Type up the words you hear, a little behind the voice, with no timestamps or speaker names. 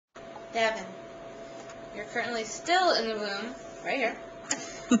Davin, you're currently still in the womb, right here.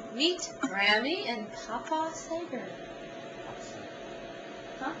 Meet Grammy and Paw Paw Seg.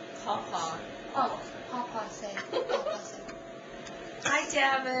 Huh? Paw Paw. Oh, Paw Paw Seg. Paw Paw Seg. Hi,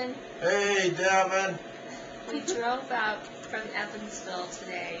 Davin. Hey, Davin. We drove out from Evansville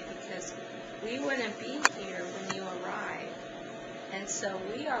today because we wouldn't be here when you arrived. And so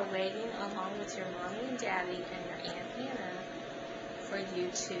we are waiting along with your mommy and daddy and your Aunt Hannah for you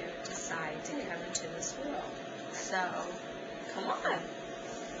to decide to come into this world. So, come on.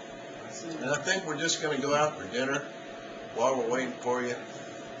 And I think we're just going to go out for dinner while we're waiting for you.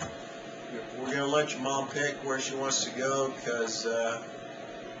 We're going to let your mom pick where she wants to go because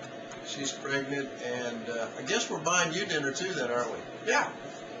she's pregnant, and I guess we're buying you dinner too then, aren't we? Yeah.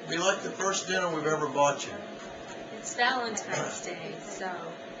 It'll be like the first dinner we've ever bought you. It's Valentine's Day, so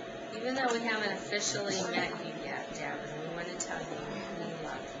even though we haven't officially met you yet, Davin, we want to tell you we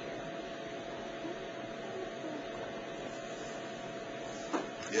love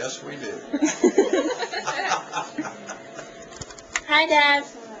you. Yes, we do. Hi, Dad.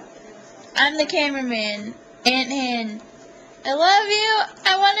 I'm the cameraman, Aunt Hen. I love you.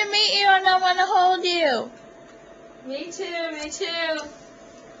 I want to meet you, and I want to hold you. Me too, me too.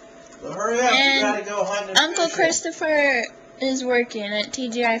 Well, hurry up. And You gotta go hunting. Uncle Christopher is working at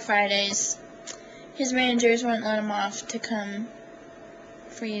TGI Fridays. His managers won't let him off to come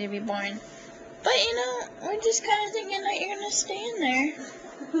for you to be born. But, you know, we're just kind of thinking that you're going to stay in there.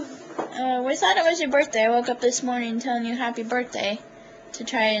 We thought it was your birthday. I woke up this morning telling you happy birthday to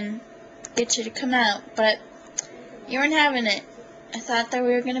try and get you to come out, but you weren't having it. I thought that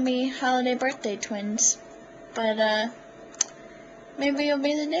we were going to be holiday birthday twins, but maybe you'll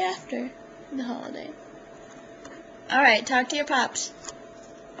be the day after the holiday. Alright, talk to your pops.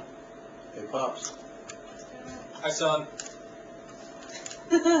 Hey, Pops. Hi, son.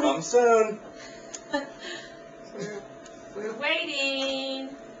 Come soon. We're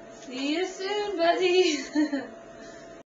waiting. See you soon, buddy.